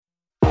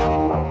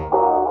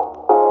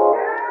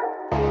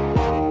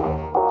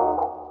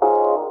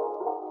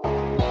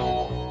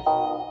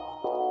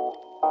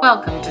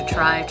Welcome to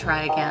Try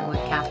Again with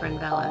Catherine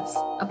Velez,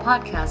 a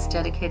podcast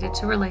dedicated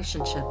to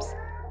relationships,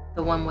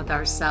 the one with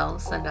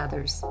ourselves and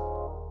others.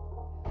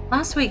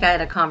 Last week, I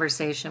had a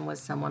conversation with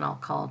someone I'll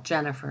call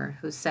Jennifer,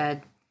 who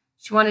said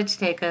she wanted to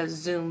take a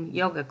Zoom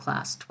yoga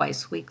class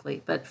twice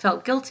weekly, but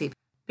felt guilty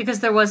because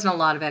there wasn't a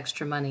lot of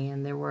extra money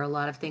and there were a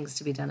lot of things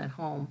to be done at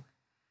home.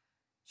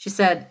 She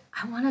said,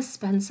 I want to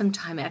spend some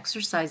time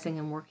exercising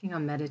and working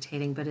on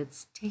meditating, but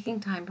it's taking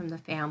time from the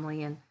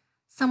family and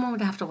someone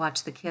would have to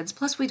watch the kids.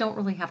 Plus, we don't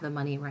really have the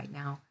money right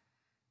now.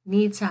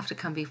 Needs have to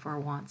come before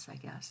wants, I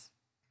guess.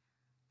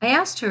 I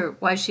asked her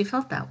why she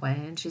felt that way,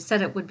 and she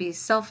said it would be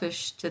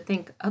selfish to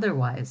think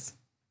otherwise.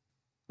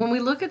 When we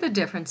look at the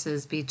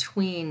differences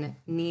between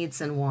needs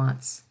and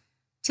wants,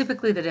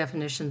 typically the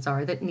definitions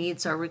are that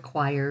needs are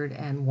required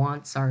and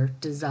wants are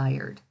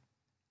desired.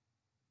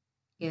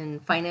 In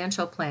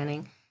financial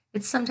planning,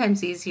 it's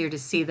sometimes easier to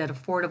see that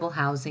affordable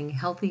housing,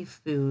 healthy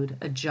food,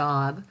 a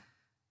job,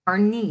 are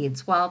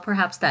needs, while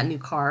perhaps that new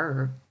car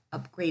or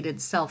upgraded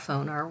cell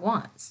phone are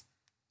wants.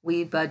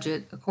 We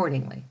budget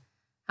accordingly.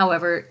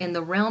 However, in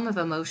the realm of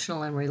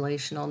emotional and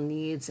relational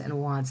needs and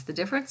wants, the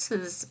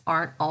differences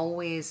aren't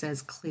always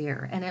as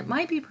clear, and it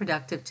might be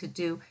productive to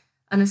do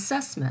an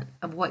assessment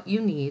of what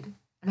you need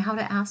and how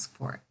to ask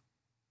for it.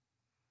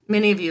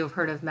 Many of you have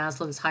heard of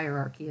Maslow's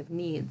hierarchy of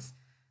needs.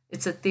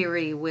 It's a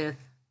theory with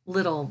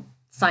little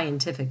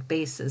scientific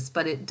basis,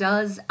 but it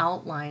does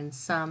outline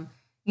some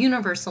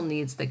universal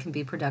needs that can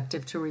be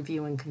productive to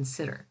review and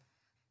consider.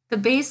 The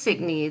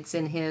basic needs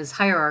in his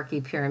hierarchy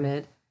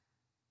pyramid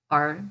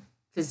are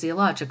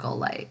physiological,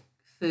 like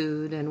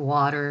food and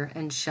water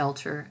and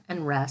shelter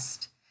and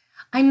rest.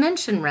 I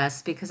mention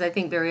rest because I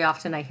think very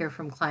often I hear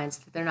from clients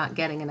that they're not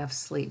getting enough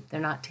sleep. They're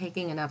not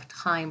taking enough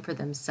time for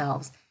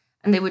themselves,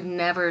 and they would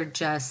never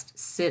just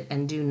sit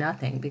and do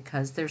nothing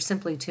because there's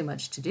simply too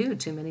much to do,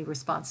 too many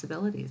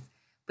responsibilities.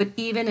 But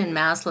even in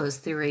Maslow's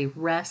theory,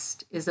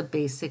 rest is a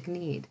basic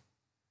need.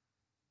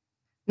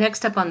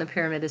 Next up on the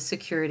pyramid is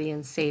security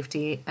and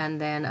safety,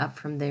 and then up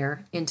from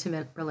there,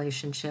 intimate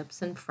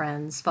relationships and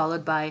friends,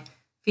 followed by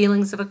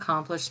feelings of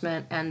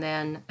accomplishment, and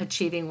then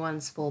achieving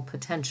one's full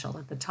potential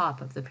at the top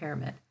of the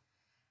pyramid.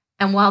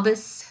 And while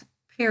this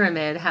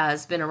pyramid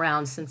has been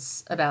around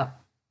since about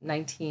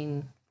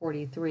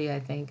 1943, I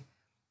think,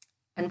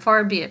 and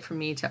far be it from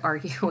me to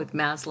argue with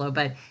Maslow,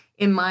 but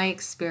in my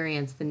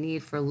experience, the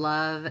need for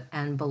love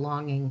and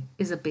belonging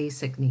is a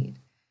basic need.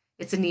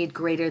 It's a need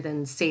greater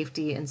than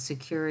safety and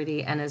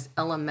security, and as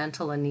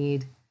elemental a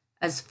need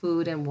as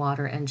food and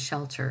water and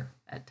shelter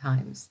at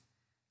times.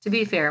 To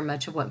be fair,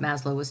 much of what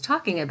Maslow was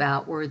talking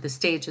about were the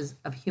stages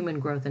of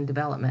human growth and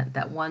development,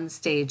 that one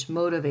stage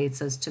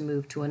motivates us to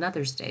move to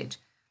another stage.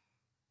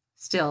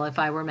 Still, if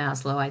I were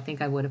Maslow, I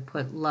think I would have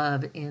put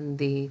love in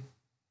the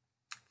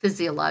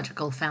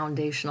physiological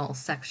foundational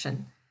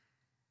section.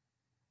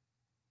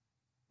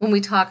 When we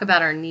talk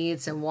about our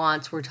needs and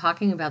wants, we're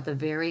talking about the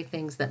very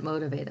things that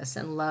motivate us,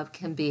 and love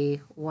can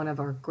be one of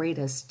our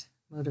greatest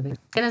motivators.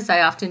 And as I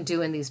often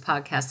do in these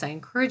podcasts, I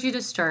encourage you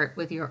to start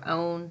with your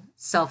own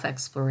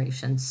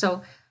self-exploration.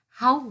 So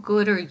how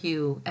good are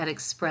you at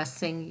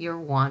expressing your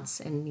wants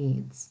and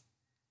needs?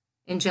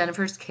 In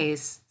Jennifer's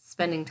case,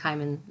 spending time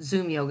in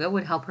Zoom yoga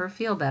would help her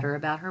feel better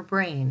about her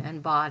brain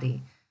and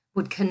body,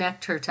 would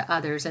connect her to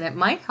others, and it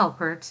might help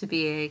her to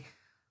be a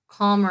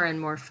calmer and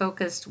more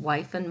focused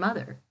wife and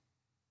mother.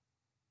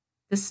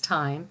 This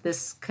time,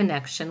 this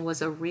connection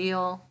was a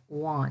real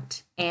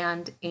want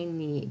and a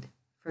need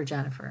for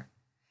Jennifer.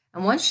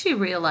 And once she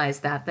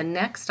realized that, the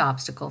next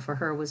obstacle for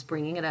her was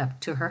bringing it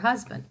up to her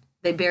husband.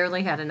 They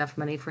barely had enough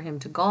money for him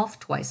to golf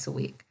twice a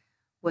week.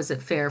 Was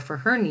it fair for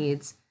her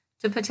needs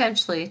to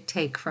potentially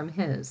take from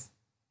his?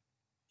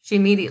 She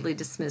immediately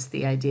dismissed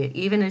the idea,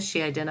 even as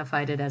she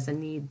identified it as a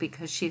need,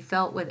 because she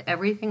felt with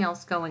everything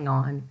else going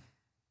on,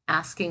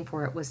 asking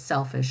for it was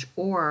selfish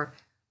or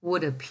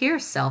would appear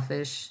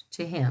selfish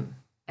to him,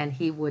 and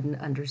he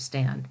wouldn't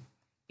understand.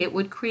 It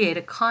would create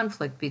a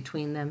conflict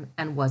between them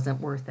and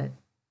wasn't worth it.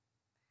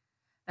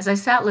 As I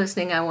sat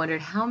listening, I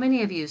wondered how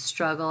many of you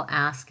struggle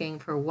asking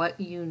for what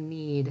you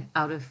need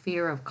out of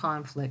fear of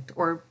conflict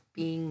or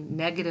being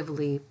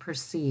negatively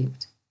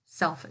perceived,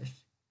 selfish.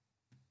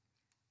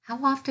 How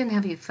often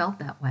have you felt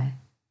that way?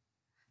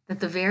 That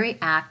the very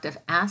act of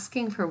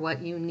asking for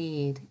what you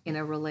need in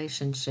a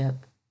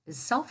relationship is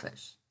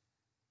selfish?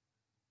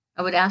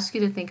 I would ask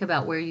you to think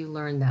about where you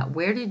learned that.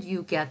 Where did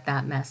you get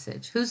that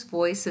message? Whose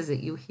voice is it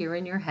you hear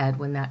in your head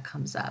when that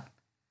comes up?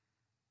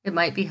 It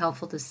might be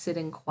helpful to sit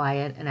in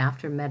quiet and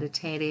after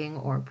meditating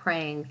or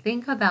praying,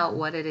 think about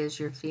what it is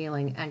you're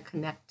feeling and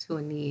connect to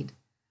a need.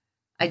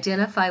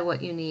 Identify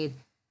what you need,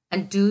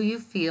 and do you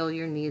feel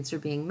your needs are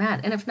being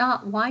met? And if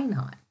not, why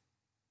not?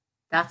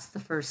 That's the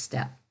first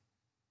step.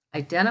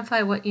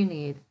 Identify what you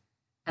need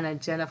and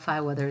identify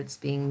whether it's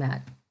being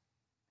met.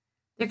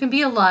 There can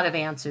be a lot of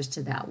answers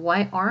to that.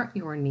 Why aren't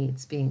your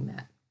needs being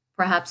met?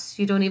 Perhaps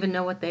you don't even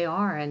know what they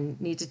are and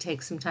need to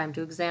take some time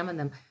to examine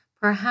them.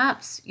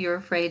 Perhaps you're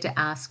afraid to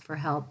ask for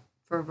help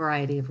for a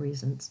variety of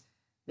reasons.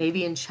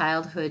 Maybe in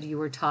childhood you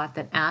were taught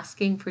that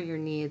asking for your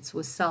needs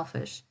was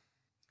selfish.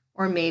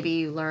 Or maybe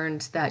you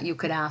learned that you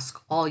could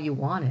ask all you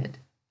wanted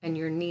and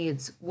your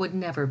needs would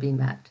never be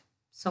met.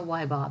 So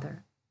why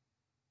bother?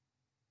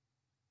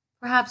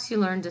 Perhaps you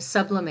learned to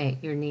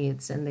sublimate your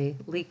needs and they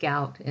leak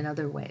out in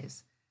other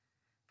ways.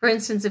 For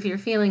instance, if you're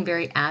feeling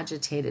very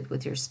agitated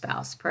with your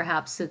spouse,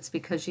 perhaps it's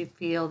because you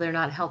feel they're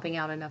not helping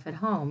out enough at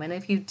home. And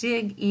if you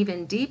dig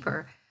even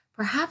deeper,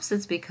 perhaps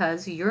it's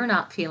because you're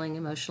not feeling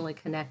emotionally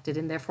connected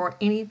and therefore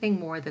anything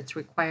more that's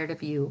required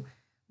of you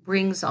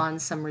brings on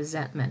some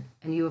resentment.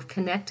 And you have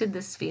connected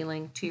this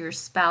feeling to your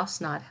spouse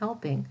not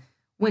helping,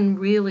 when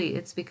really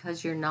it's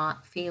because you're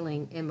not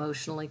feeling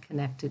emotionally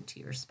connected to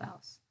your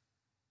spouse.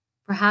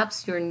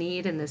 Perhaps your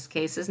need in this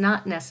case is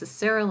not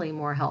necessarily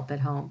more help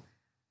at home,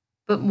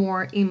 but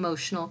more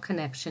emotional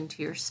connection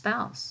to your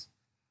spouse,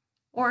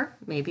 or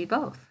maybe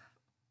both.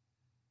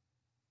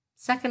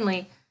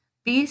 Secondly,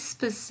 be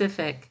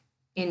specific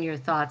in your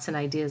thoughts and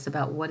ideas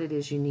about what it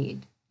is you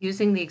need.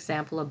 Using the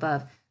example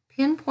above,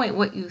 pinpoint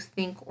what you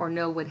think or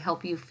know would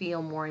help you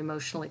feel more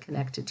emotionally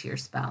connected to your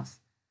spouse.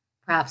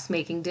 Perhaps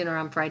making dinner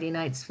on Friday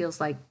nights feels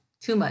like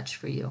too much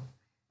for you,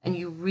 and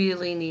you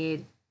really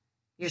need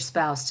your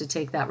spouse to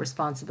take that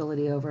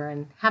responsibility over,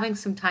 and having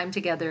some time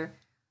together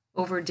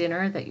over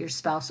dinner that your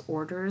spouse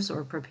orders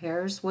or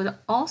prepares would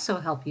also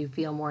help you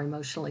feel more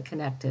emotionally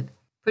connected,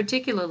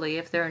 particularly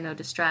if there are no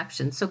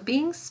distractions. So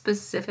being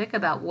specific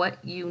about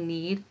what you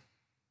need,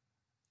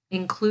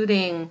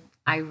 including,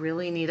 I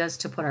really need us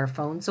to put our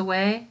phones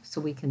away so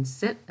we can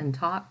sit and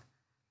talk.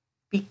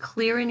 Be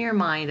clear in your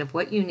mind of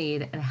what you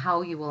need and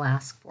how you will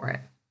ask for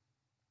it.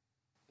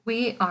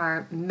 We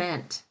are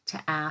meant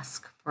to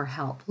ask for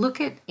help.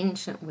 Look at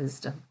ancient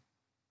wisdom.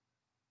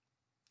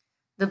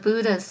 The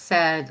Buddha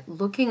said,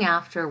 looking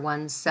after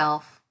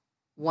oneself,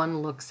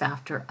 one looks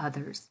after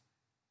others.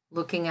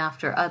 Looking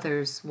after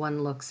others,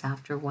 one looks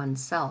after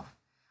oneself.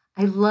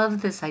 I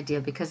love this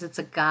idea because it's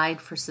a guide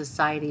for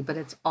society, but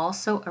it's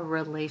also a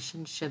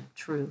relationship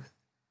truth.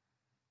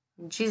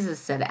 Jesus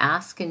said,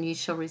 ask and ye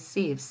shall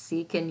receive,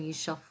 seek and ye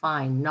shall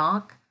find,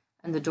 knock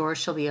and the door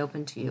shall be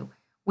open to you.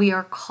 We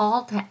are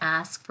called to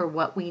ask for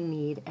what we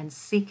need and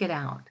seek it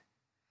out.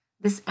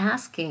 This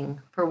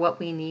asking for what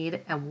we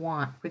need and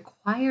want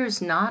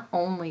requires not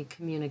only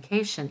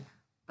communication,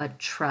 but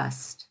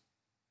trust.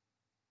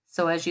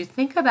 So as you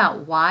think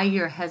about why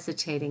you're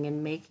hesitating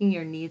in making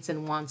your needs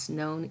and wants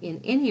known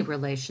in any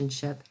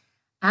relationship,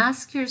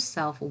 ask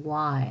yourself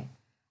why.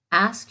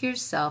 Ask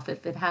yourself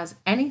if it has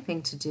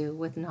anything to do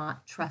with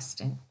not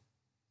trusting.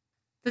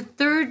 The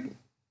third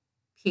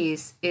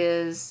piece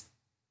is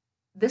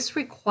this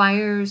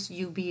requires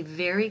you be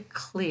very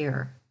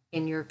clear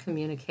in your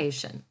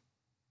communication.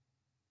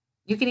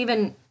 You can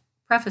even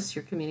preface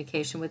your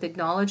communication with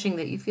acknowledging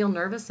that you feel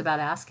nervous about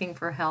asking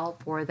for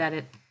help or that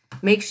it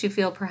makes you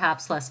feel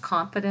perhaps less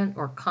confident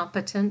or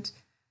competent.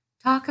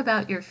 Talk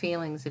about your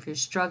feelings if you're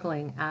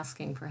struggling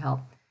asking for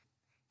help.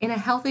 In a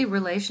healthy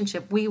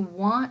relationship, we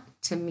want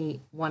to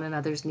meet one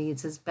another's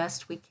needs as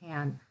best we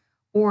can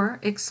or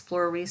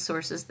explore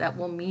resources that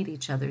will meet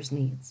each other's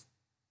needs.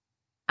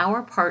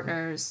 Our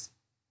partners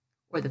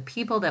or the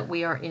people that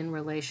we are in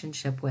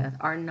relationship with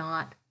are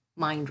not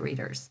mind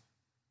readers.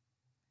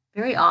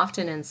 Very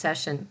often in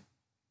session,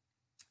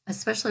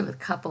 especially with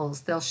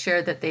couples, they'll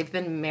share that they've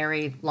been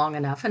married long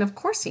enough, and of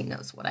course he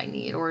knows what I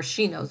need or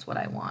she knows what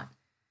I want.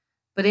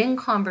 But in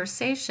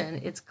conversation,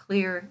 it's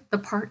clear the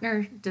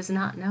partner does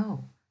not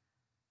know.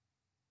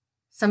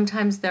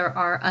 Sometimes there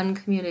are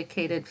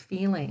uncommunicated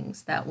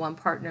feelings that one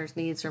partner's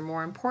needs are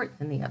more important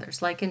than the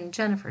others, like in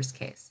Jennifer's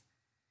case.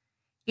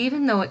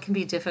 Even though it can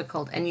be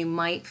difficult and you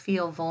might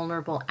feel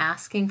vulnerable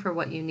asking for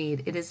what you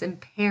need, it is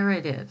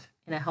imperative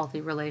in a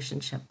healthy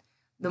relationship.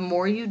 The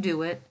more you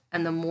do it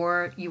and the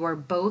more you are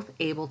both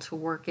able to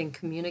work in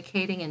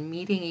communicating and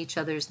meeting each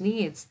other's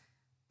needs,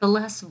 the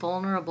less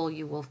vulnerable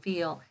you will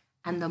feel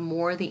and the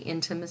more the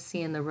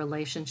intimacy in the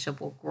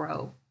relationship will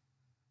grow.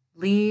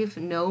 Leave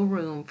no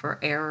room for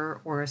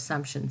error or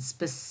assumption.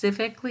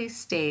 Specifically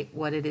state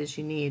what it is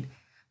you need.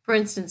 For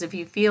instance, if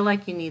you feel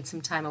like you need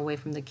some time away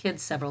from the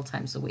kids several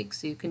times a week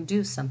so you can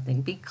do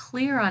something, be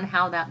clear on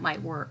how that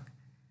might work.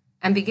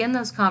 And begin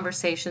those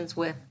conversations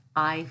with,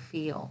 I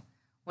feel.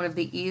 One of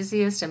the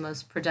easiest and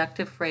most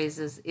productive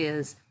phrases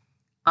is,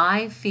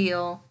 I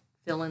feel,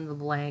 fill in the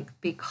blank,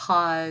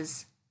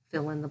 because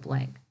fill in the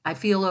blank. I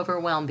feel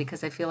overwhelmed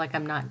because I feel like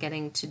I'm not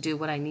getting to do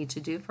what I need to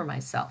do for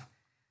myself.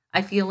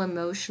 I feel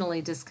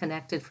emotionally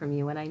disconnected from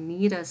you and I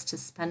need us to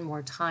spend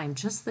more time,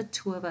 just the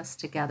two of us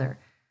together,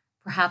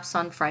 perhaps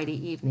on Friday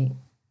evening.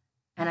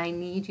 And I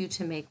need you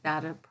to make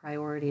that a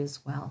priority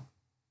as well.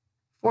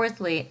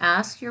 Fourthly,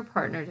 ask your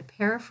partner to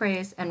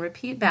paraphrase and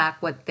repeat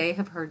back what they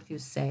have heard you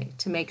say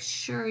to make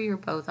sure you're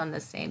both on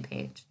the same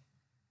page.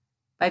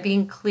 By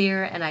being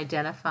clear and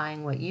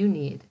identifying what you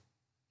need,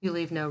 you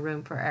leave no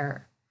room for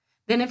error.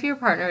 Then if your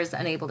partner is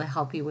unable to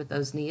help you with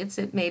those needs,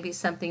 it may be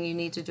something you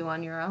need to do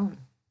on your own.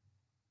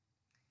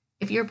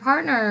 If your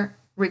partner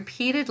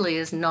repeatedly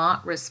is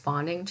not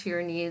responding to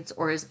your needs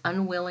or is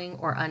unwilling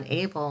or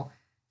unable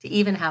to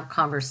even have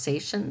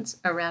conversations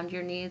around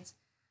your needs,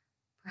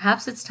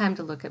 perhaps it's time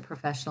to look at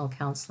professional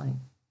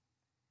counseling.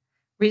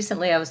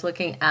 Recently, I was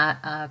looking at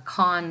a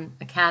Khan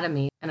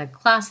Academy and a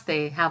class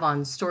they have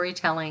on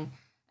storytelling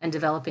and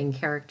developing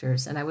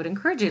characters. And I would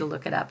encourage you to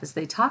look it up as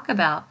they talk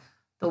about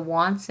the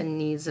wants and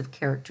needs of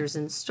characters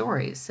in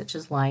stories, such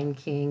as Lion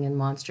King and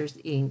Monsters,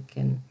 Inc.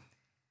 And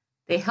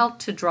they help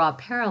to draw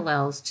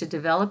parallels to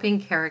developing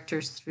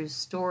characters through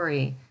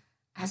story,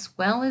 as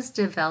well as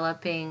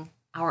developing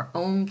our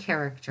own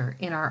character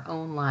in our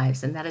own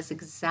lives. And that is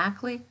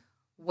exactly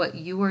what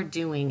you are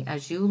doing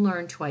as you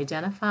learn to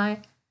identify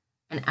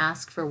and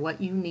ask for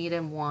what you need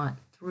and want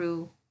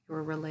through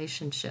your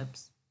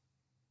relationships.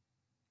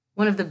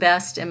 One of the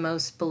best and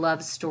most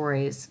beloved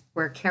stories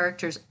where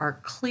characters are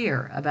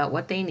clear about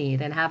what they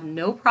need and have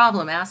no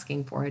problem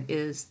asking for it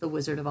is The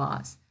Wizard of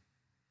Oz.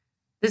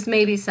 This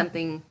may be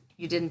something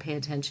you didn't pay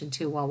attention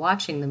to while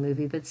watching the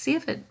movie, but see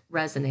if it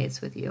resonates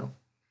with you.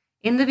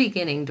 In the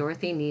beginning,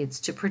 Dorothy needs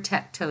to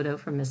protect Toto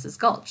from Mrs.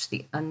 Gulch,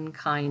 the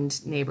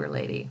unkind neighbor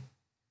lady.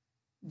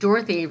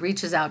 Dorothy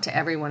reaches out to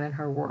everyone in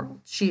her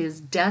world. She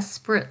is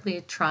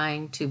desperately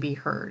trying to be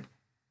heard.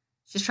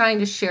 She's trying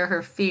to share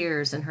her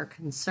fears and her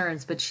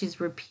concerns, but she's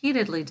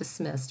repeatedly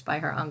dismissed by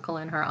her uncle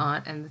and her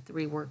aunt and the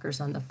 3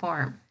 workers on the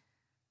farm.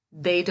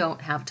 They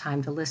don't have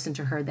time to listen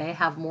to her. They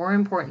have more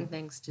important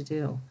things to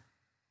do.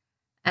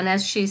 And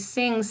as she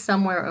sings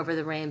Somewhere Over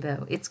the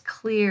Rainbow, it's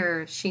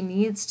clear she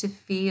needs to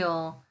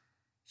feel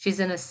she's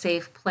in a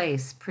safe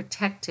place,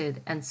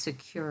 protected and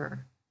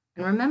secure.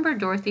 And remember,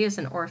 Dorothy is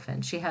an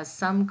orphan. She has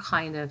some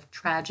kind of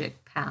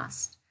tragic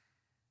past.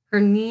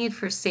 Her need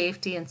for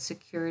safety and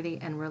security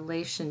and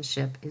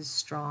relationship is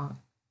strong.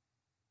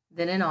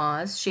 Then in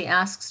Oz, she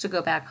asks to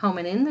go back home.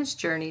 And in this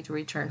journey to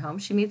return home,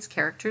 she meets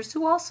characters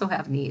who also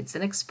have needs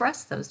and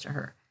express those to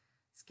her.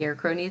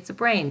 Scarecrow needs a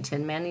brain,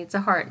 Tin Man needs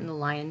a heart, and the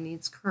lion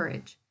needs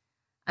courage.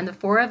 And the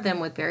 4 of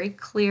them, with very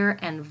clear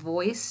and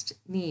voiced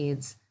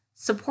needs,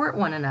 support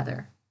one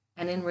another.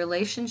 And in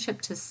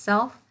relationship to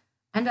self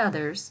and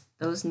others,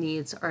 those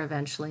needs are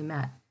eventually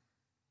met.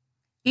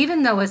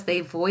 Even though as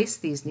they voice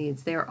these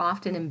needs, they are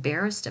often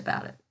embarrassed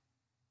about it,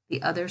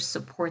 the others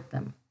support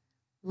them,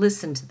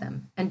 listen to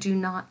them, and do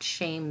not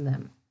shame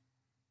them.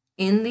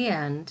 In the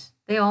end,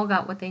 they all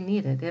got what they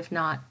needed, if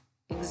not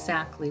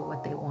exactly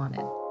what they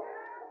wanted.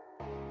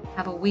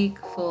 Have a week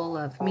full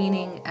of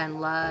meaning and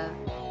love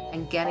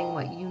and getting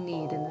what you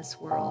need in this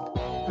world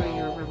through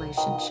your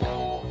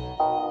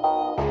relationship.